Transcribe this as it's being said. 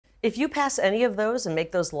If you pass any of those and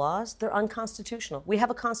make those laws, they're unconstitutional. We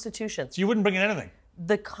have a constitution. So you wouldn't bring in anything?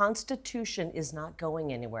 The Constitution is not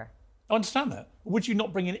going anywhere. I understand that. Would you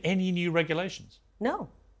not bring in any new regulations? No.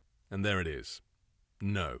 And there it is.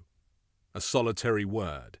 No. A solitary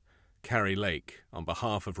word. Kari Lake, on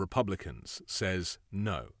behalf of Republicans, says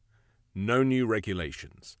no. No new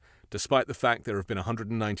regulations. Despite the fact there have been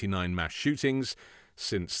 199 mass shootings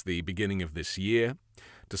since the beginning of this year,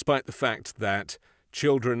 despite the fact that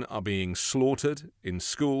children are being slaughtered in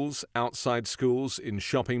schools, outside schools, in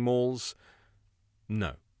shopping malls,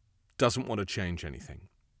 no. Doesn't want to change anything.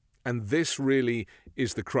 And this really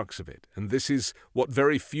is the crux of it. And this is what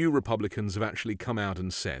very few Republicans have actually come out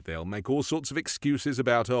and said. They'll make all sorts of excuses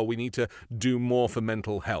about, we need to do more for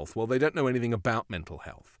mental health. Well, they don't know anything about mental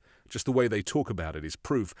health. Just the way they talk about it is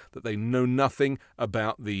proof that they know nothing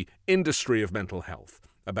about the industry of mental health,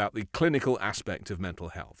 about the clinical aspect of mental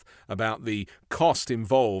health, about the cost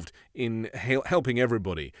involved in helping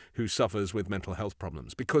everybody who suffers with mental health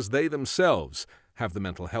problems, because they themselves have the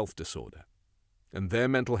mental health disorder. And their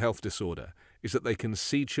mental health disorder is that they can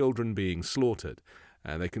see children being slaughtered,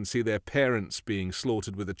 and they can see their parents being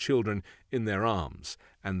slaughtered with the children in their arms.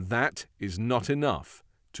 And that is not enough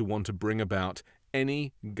to want to bring about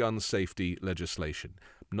any gun safety legislation.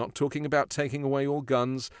 I'm not talking about taking away all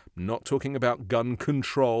guns, I'm not talking about gun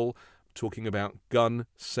control, I'm talking about gun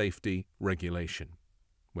safety regulation,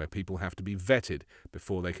 where people have to be vetted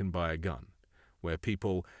before they can buy a gun, where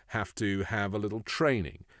people have to have a little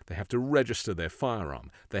training, they have to register their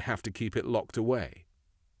firearm, they have to keep it locked away.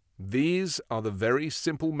 These are the very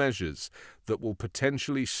simple measures that will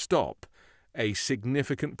potentially stop a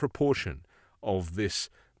significant proportion of this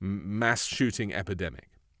mass shooting epidemic.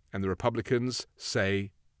 And the Republicans say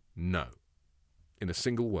no. In a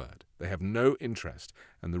single word. They have no interest.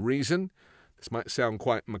 And the reason, this might sound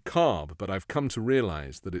quite macabre, but I've come to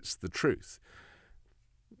realize that it's the truth.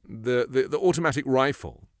 The automatic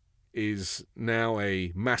rifle is now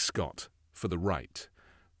a mascot for the right.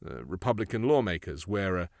 Republican lawmakers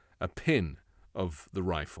wear a pin of the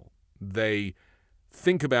rifle. They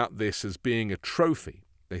think about this as being a trophy.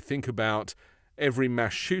 They think about every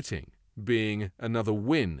mass shooting being another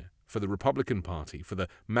win for the Republican Party, for the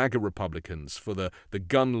MAGA Republicans, for the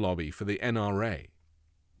gun lobby, for the NRA.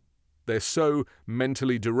 They're so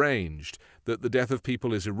mentally deranged that the death of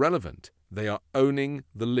people is irrelevant. They are owning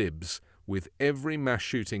the libs with every mass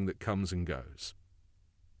shooting that comes and goes.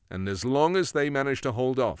 And as long as they manage to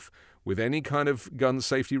hold off with any kind of gun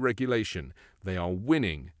safety regulation, they are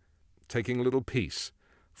winning, taking a little piece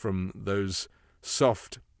from those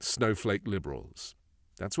soft snowflake liberals.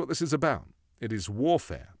 That's what this is about. It is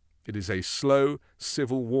warfare. It is a slow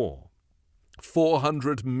civil war.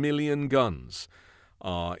 400 million guns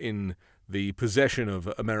are in the possession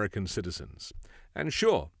of American citizens. And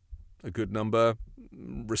sure, a good number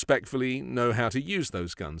respectfully know how to use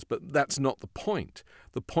those guns, but that's not the point.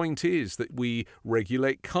 The point is that we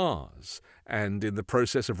regulate cars, and in the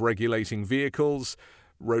process of regulating vehicles,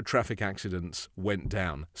 road traffic accidents went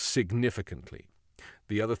down significantly.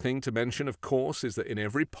 The other thing to mention, of course, is that in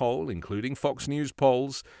every poll, including Fox News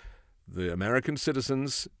polls, the American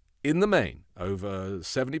citizens, in the main, over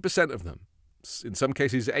 70% of them, in some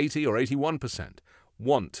cases 80 or 81%,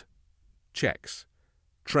 want checks,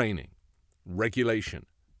 training, regulation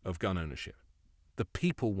of gun ownership. The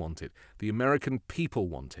people want it. The American people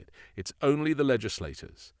want it. It's only the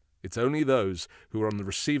legislators. It's only those who are on the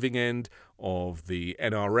receiving end of the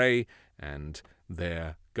NRA and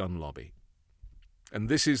their gun lobby. And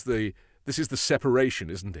this is the separation,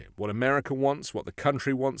 isn't it? What America wants, what the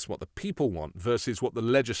country wants, what the people want versus what the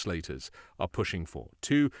legislators are pushing for.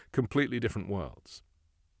 Two completely different worlds.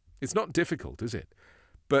 It's not difficult, is it?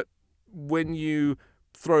 But when you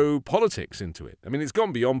throw politics into it, I mean, it's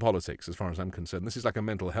gone beyond politics as far as I'm concerned. This is like a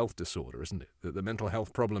mental health disorder, isn't it? The mental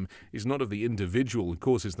health problem is not of the individual who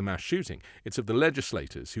causes the mass shooting. It's of the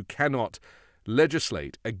legislators who cannot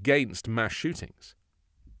legislate against mass shootings.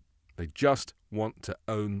 They just want to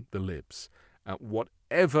own the libs at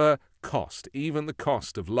whatever cost, even the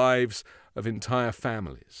cost of lives of entire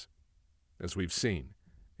families, as we've seen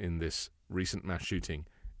in this recent mass shooting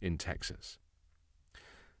in Texas.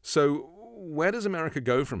 So where does America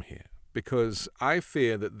go from here? Because I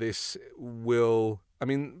fear that this will,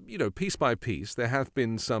 piece by piece, there have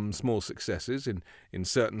been some small successes in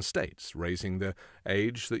certain states, raising the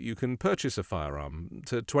age that you can purchase a firearm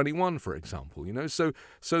to 21, for example.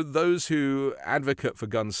 So those who advocate for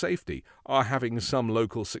gun safety are having some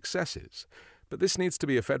local successes. But this needs to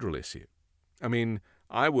be a federal issue.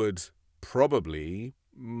 I would probably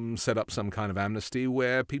set up some kind of amnesty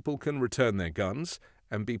where people can return their guns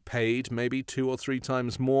and be paid maybe 2 or 3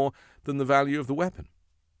 times more than the value of the weapon.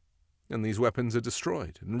 And these weapons are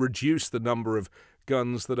destroyed and reduce the number of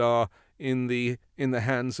guns that are in the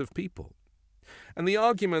hands of people. And the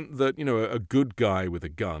argument that, a good guy with a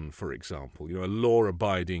gun, for example, a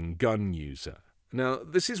law-abiding gun user. Now,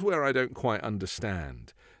 this is where I don't quite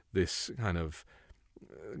understand this kind of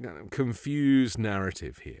confused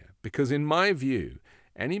narrative here. Because in my view,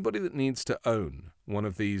 anybody that needs to own one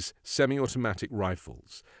of these semi-automatic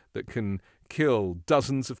rifles that can kill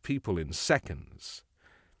dozens of people in seconds,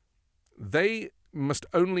 they must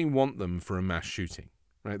only want them for a mass shooting.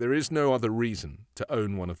 Right? There is no other reason to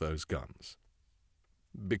own one of those guns,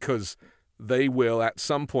 because they will at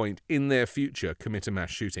some point in their future commit a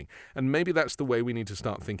mass shooting. And maybe that's the way we need to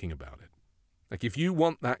start thinking about it. Like, if you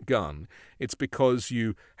want that gun, it's because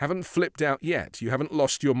you haven't flipped out yet. You haven't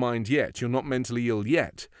lost your mind yet. You're not mentally ill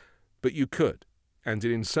yet, but you could. And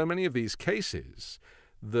in so many of these cases,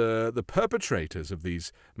 the perpetrators of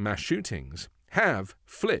these mass shootings have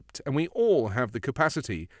flipped, and we all have the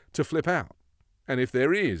capacity to flip out. And if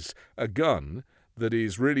there is a gun that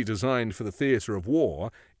is really designed for the theatre of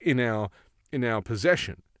war in our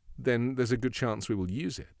possession, then there's a good chance we will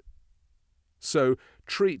use it. So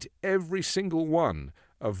treat every single one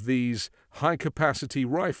of these high-capacity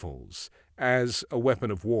rifles as a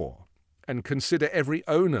weapon of war, and consider every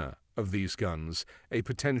owner of these guns a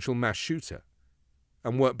potential mass shooter,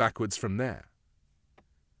 and work backwards from there.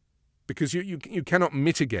 Because you cannot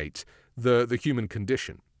mitigate the human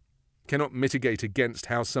condition, cannot mitigate against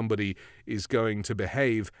how somebody is going to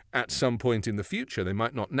behave at some point in the future. They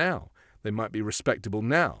might not now. They might be respectable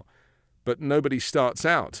now. But nobody starts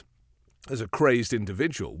out as a crazed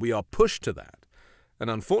individual. We are pushed to that. And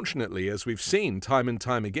unfortunately, as we've seen time and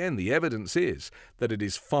time again, the evidence is that it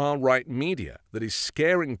is far-right media that is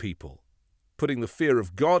scaring people, putting the fear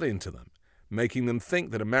of God into them, making them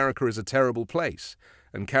think that America is a terrible place.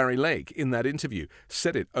 And Kari Lake, in that interview,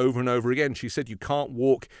 said it over and over again. She said you can't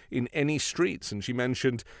walk in any streets, and she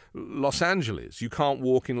mentioned Los Angeles. You can't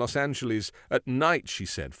walk in Los Angeles at night, she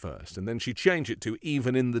said first, and then she changed it to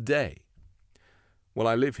even in the day. Well,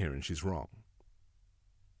 I live here, and she's wrong.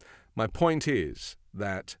 My point is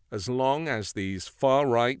that as long as these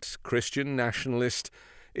far-right, Christian nationalist,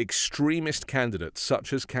 extremist candidates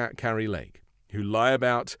such as Kari Lake, who lie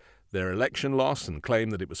about their election loss and claim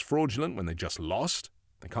that it was fraudulent when they just lost,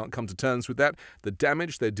 they can't come to terms with that. The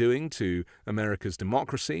damage they're doing to America's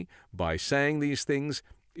democracy by saying these things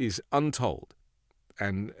is untold.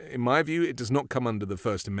 And in my view, it does not come under the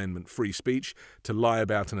First Amendment free speech to lie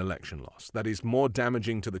about an election loss. That is more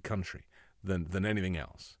damaging to the country than anything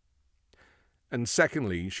else. And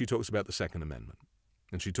secondly, she talks about the Second Amendment.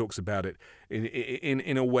 And she talks about it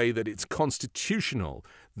in a way that it's constitutional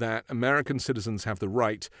that American citizens have the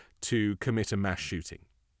right to commit a mass shooting.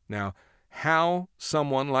 Now, how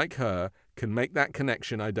someone like her can make that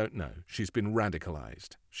connection, I don't know. She's been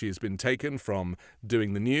radicalized. She has been taken from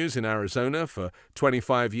doing the news in Arizona for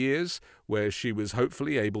 25 years, where she was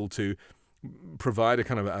hopefully able to provide a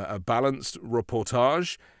kind of a balanced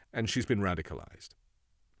reportage, and she's been radicalized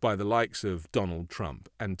by the likes of Donald Trump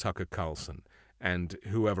and Tucker Carlson and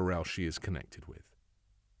whoever else she is connected with.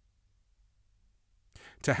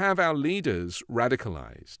 To have our leaders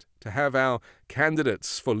radicalized, to have our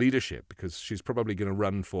candidates for leadership, because she's probably going to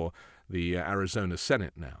run for the Arizona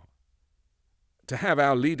Senate now, to have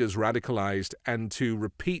our leaders radicalized and to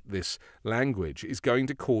repeat this language is going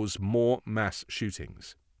to cause more mass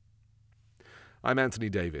shootings. I'm Anthony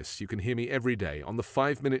Davis. You can hear me every day on the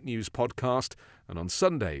 5 Minute News podcast and on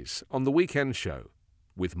Sundays on the Weekend Show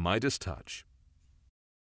with Midas Touch.